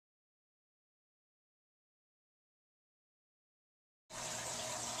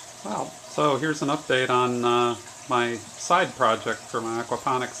Wow, so here's an update on my side project for my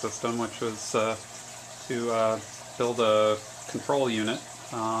aquaponics system, which was to build a control unit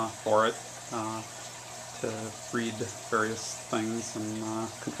for it to read various things and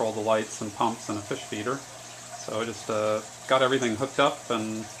control the lights and pumps and a fish feeder. So I just got everything hooked up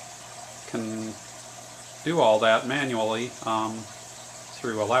and can do all that manually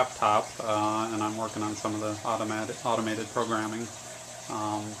through a laptop, and I'm working on some of the automated programming.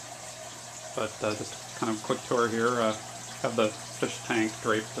 But just kind of a quick tour here. Have the fish tank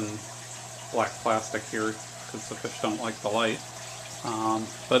draped in black plastic here because the fish don't like the light.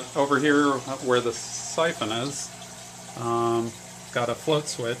 But over here where the siphon is, got a float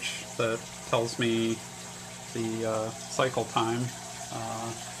switch that tells me the cycle time.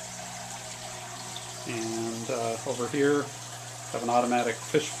 And over here have an automatic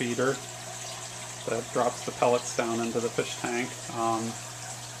fish feeder that drops the pellets down into the fish tank.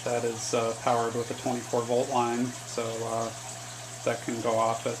 That is powered with a 24-volt line, so that can go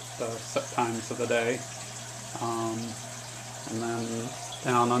off at set times of the day. And then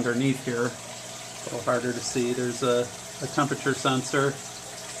down underneath here, a little harder to see, there's a temperature sensor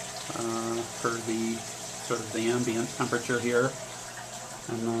for the sort of the ambient temperature here.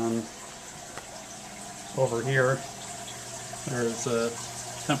 And then over here, there's a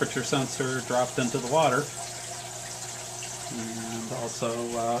temperature sensor dropped into the water. And also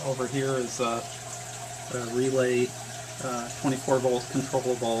over here is a relay 24-volt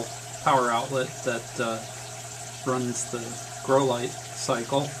controllable power outlet that runs the grow light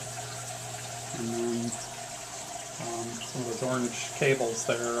cycle. And then some of those orange cables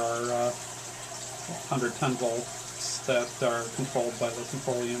there are 110 volts that are controlled by the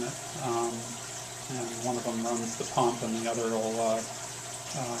control unit. And one of them runs the pump and the other will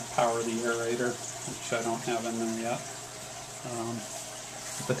power the aerator, which I don't have in there yet.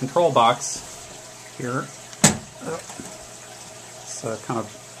 The control box here, it's kind of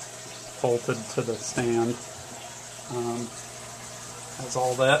bolted to the stand, has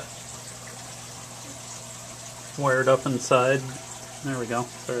all that wired up inside. There we go.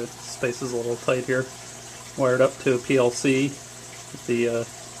 Sorry, space is a little tight here. Wired up to a PLC with the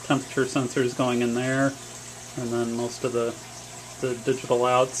temperature sensors going in there, and then most of the digital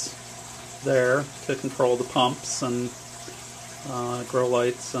outs there to control the pumps and grow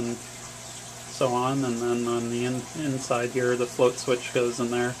lights and so on. And then on the inside here, the float switch goes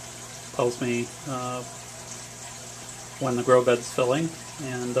in there, tells me when the grow bed's filling,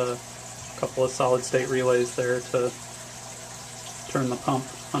 and a couple of solid state relays there to turn the pump,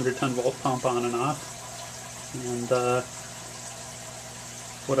 110-volt pump, on and off. And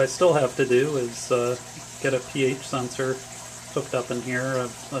what I still have to do is get a pH sensor hooked up in here.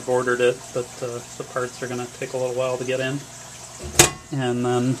 I've ordered it, but the parts are going to take a little while to get in. And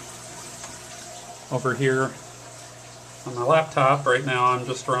then over here on my laptop right now, I'm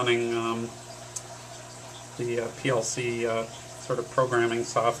just running the PLC sort of programming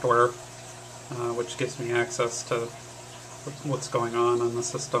software, which gives me access to what's going on the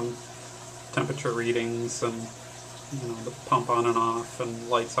system, temperature readings, and the pump on and off, and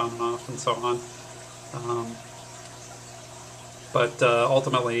lights on and off, and so on. But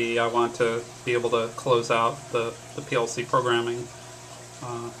ultimately, I want to be able to close out the PLC programming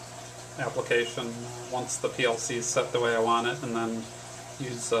application once the PLC is set the way I want it, and then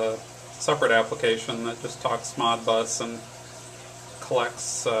use a separate application that just talks Modbus and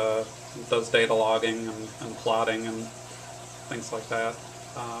collects, does data logging and plotting and things like that.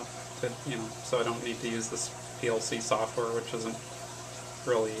 So I don't need to use this PLC software, which isn't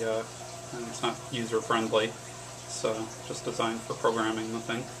really, it's not user-friendly. So just designed for programming the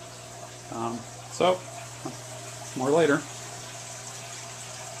thing. So more later.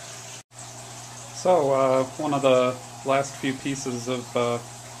 So one of the last few pieces of a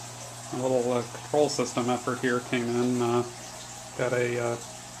little control system effort here came in. Got a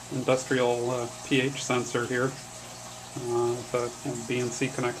industrial pH sensor here with a BNC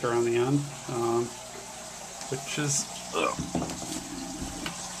connector on the end, which is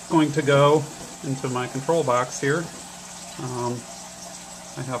going to go into my control box here.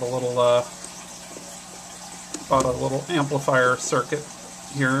 I have a little bought a little amplifier circuit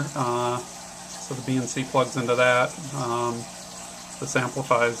here, so the BNC plugs into that. This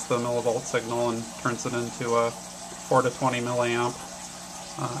amplifies the millivolt signal and turns it into a 4 to 20 milliamp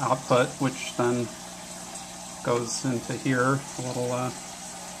output, which then goes into here, a little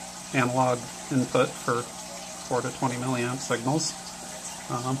analog input for 4 to 20 milliamp signals.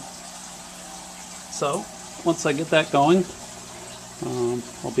 So once I get that going,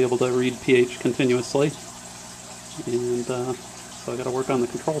 I'll be able to read pH continuously, and So I got to work on the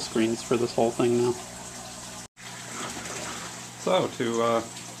control screens for this whole thing now. So to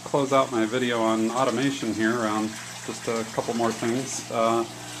close out my video on automation here, just a couple more things.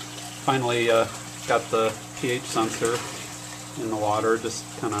 Finally got the pH sensor in the water, just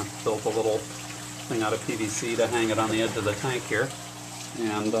kind of built a little thing out of PVC to hang it on the edge of the tank here.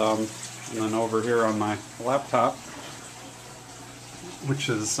 And then over here on my laptop, which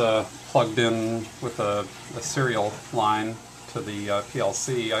is plugged in with a serial line to the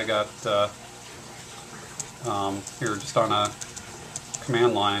PLC, I got here just on a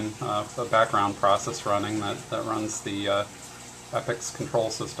command line a background process running that runs the Epic's control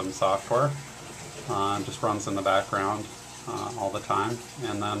system software. Just runs in the background all the time.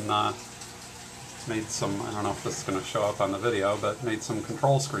 And then made some, I don't know if this is going to show up on the video, but made some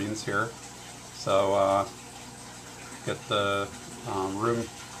control screens here. So get the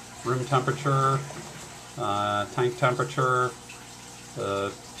room temperature, tank temperature,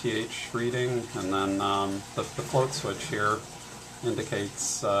 the pH reading, and then the float switch here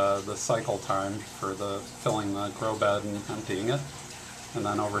indicates the cycle time for filling the grow bed and emptying it. And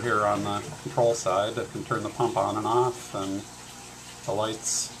then over here on the control side, I can turn the pump on and off, and the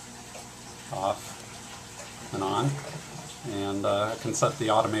lights off and on. And I can set the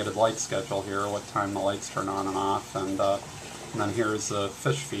automated light schedule here, what time the lights turn on and off. And then here's the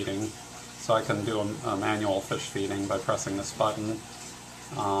fish feeding. So I can do a manual fish feeding by pressing this button.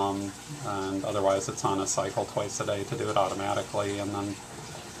 And otherwise it's on a cycle twice a day to do it automatically. And then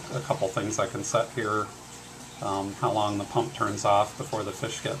a couple things I can set here. How long the pump turns off before the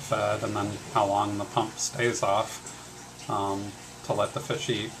fish get fed, and then how long the pump stays off to let the fish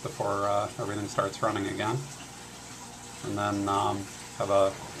eat before everything starts running again. And then have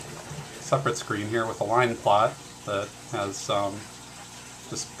a separate screen here with a line plot that has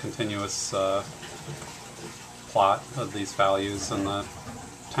just continuous plot of these values, and the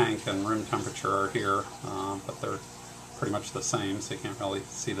tank and room temperature are here, but they're pretty much the same, so you can't really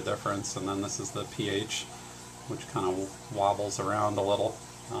see the difference. And then this is the pH, which kind of wobbles around a little.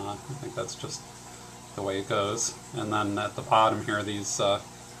 I think that's just the way it goes. And then at the bottom here, these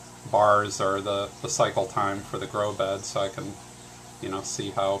bars are the cycle time for the grow bed, so I can,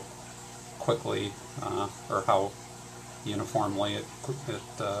 see how quickly or how uniformly it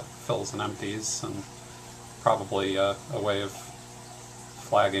fills and empties, and probably a way of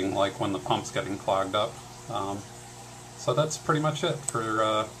flagging like when the pump's getting clogged up. So that's pretty much it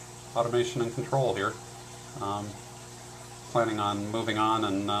for automation and control here. Planning on moving on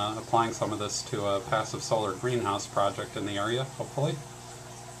and applying some of this to a passive solar greenhouse project in the area, hopefully.